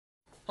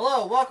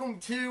Hello, welcome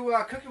to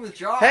Cooking with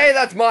Josh. Hey,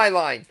 that's my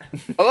line.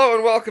 Hello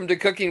and welcome to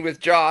Cooking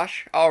with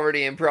Josh,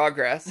 already in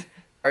progress.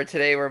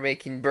 Today we're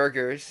making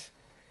burgers.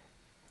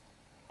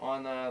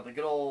 On the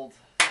good old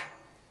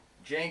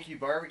janky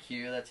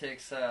barbecue that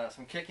takes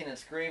some kicking and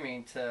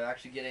screaming to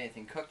actually get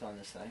anything cooked on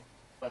this thing.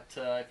 But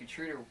if you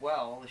treat her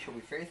well, she'll be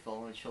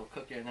faithful and she'll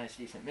cook you a nice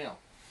decent meal.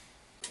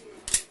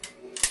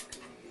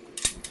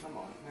 Come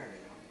on, there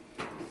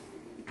you go.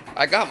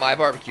 I got my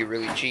barbecue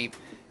really cheap.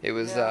 It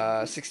was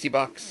 60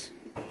 bucks.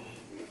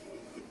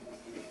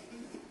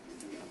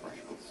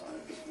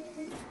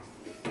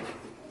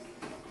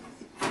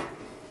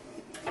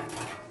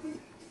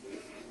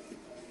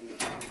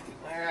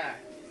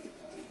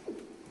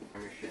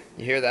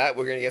 You hear that?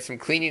 We're going to get some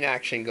cleaning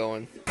action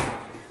going.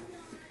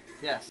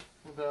 Yes.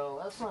 Though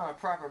that's not a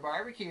proper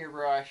barbecue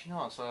brush.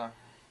 No, it's a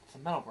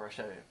metal brush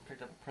I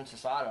picked up at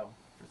Princess Auto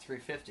for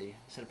 $3.50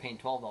 instead of paying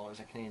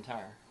 $12 at Canadian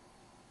Tire.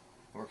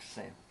 It works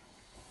the same.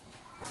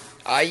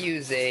 I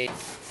use a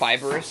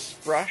fibrous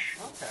brush.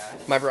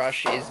 Okay. My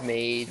brush is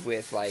made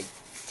with like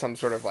some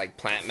sort of like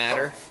plant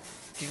matter.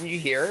 Didn't you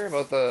hear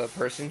about the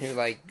person who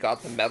like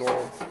got the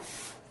metal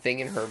thing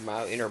in her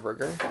mouth in her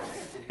burger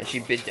and she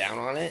bit down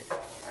on it?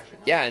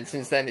 Yeah, and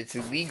since then it's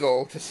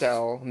illegal to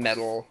sell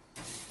metal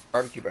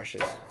barbecue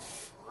brushes.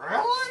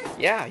 Really?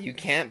 Yeah, you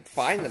can't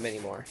find them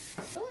anymore.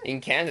 Really?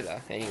 In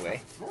Canada, anyway.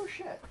 No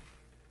shit.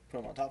 Put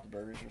them on top of the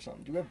burgers or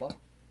something. Do we have butter?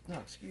 No,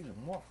 excuse me.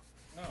 What?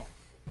 No.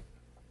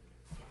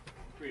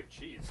 We have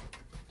cheese.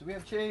 Do we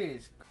have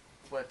cheese?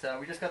 But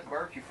we just got the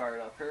barbecue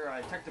fired up here.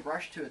 I took the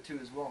brush to it too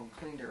as well and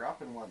cleaned her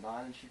up and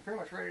whatnot, and she's pretty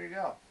much ready to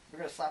go. We're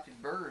gonna slap these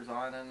burgers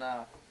on and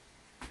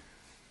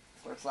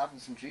start slapping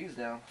some cheese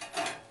down.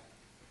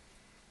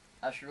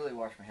 I should really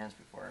wash my hands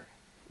before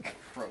I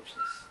approach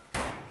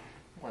this.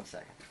 1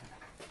 second.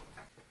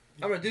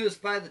 I'm gonna do this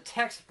by the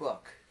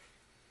textbook.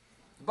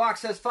 The box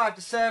says 5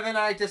 to 7.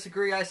 I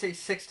disagree. I say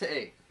 6 to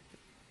 8.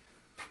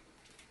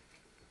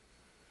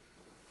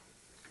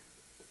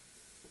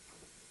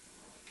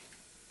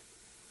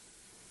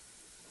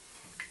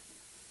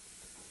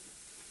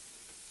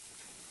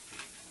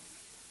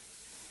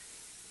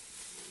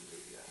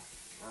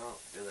 Oh,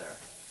 you're there.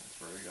 That's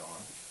where we're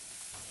going.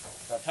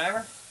 Got a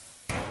timer?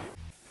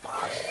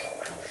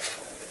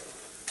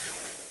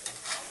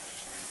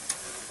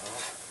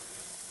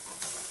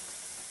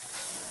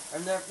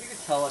 You can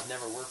tell I've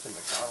never worked in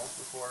McDonald's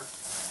before.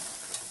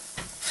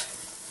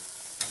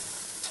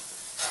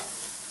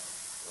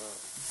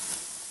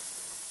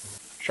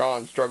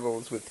 Sean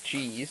struggles with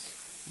cheese.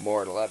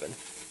 More at 11.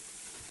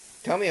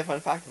 Tell me a fun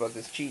fact about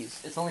this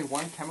cheese. It's only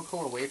one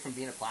chemical away from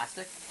being a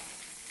plastic.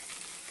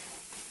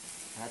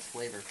 And that's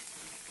flavor.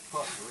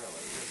 Fuck,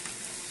 really.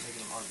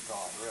 Making them on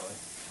God, really.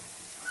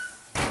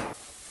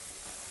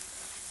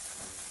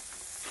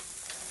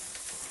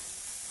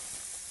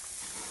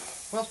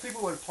 Most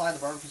people would apply the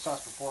barbecue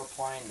sauce before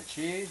applying the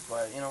cheese,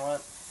 but you know what?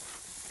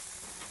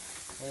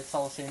 It's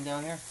all the same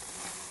down here.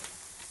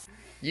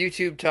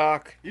 YouTube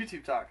talk.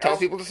 YouTube talk. Tell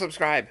people to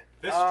subscribe.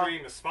 This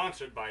stream is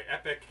sponsored by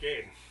Epic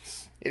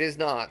Games. It is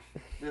not.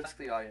 Ask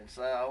the audience,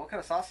 what kind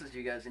of sauces do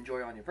you guys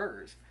enjoy on your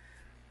burgers?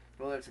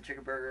 Whether it's a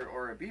chicken burger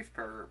or a beef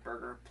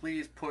burger,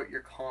 please put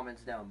your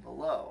comments down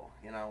below.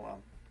 You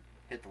know,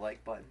 hit the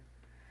like button,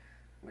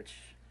 which,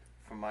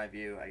 from my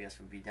view, I guess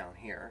would be down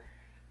here.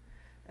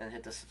 And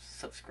hit the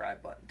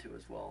subscribe button too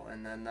as well.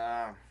 And then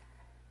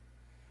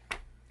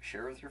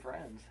share with your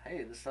friends.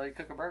 Hey, this is how you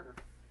cook a burger.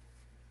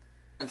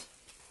 There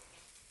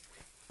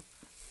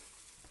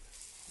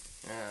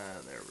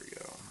we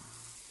go.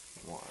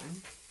 1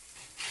 and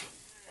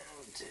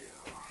 2.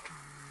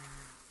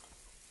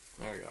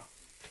 There we go.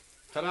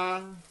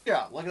 Ta-da!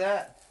 Yeah, look at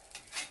that.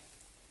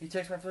 He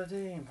takes me for the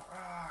team.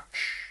 Ah,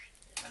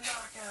 a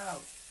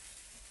knockout.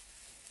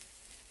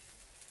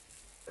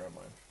 Grab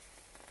mine.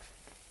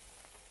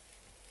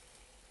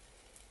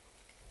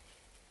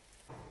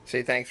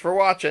 Say thanks for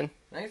watching.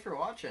 Thanks for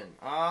watching.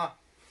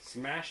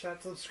 Smash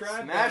that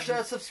subscribe Smash button.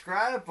 that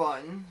subscribe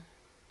button.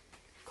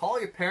 Call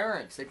your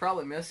parents. They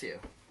probably miss you.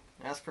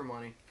 Ask for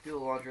money. Do the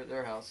laundry at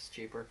their house. It's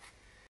cheaper.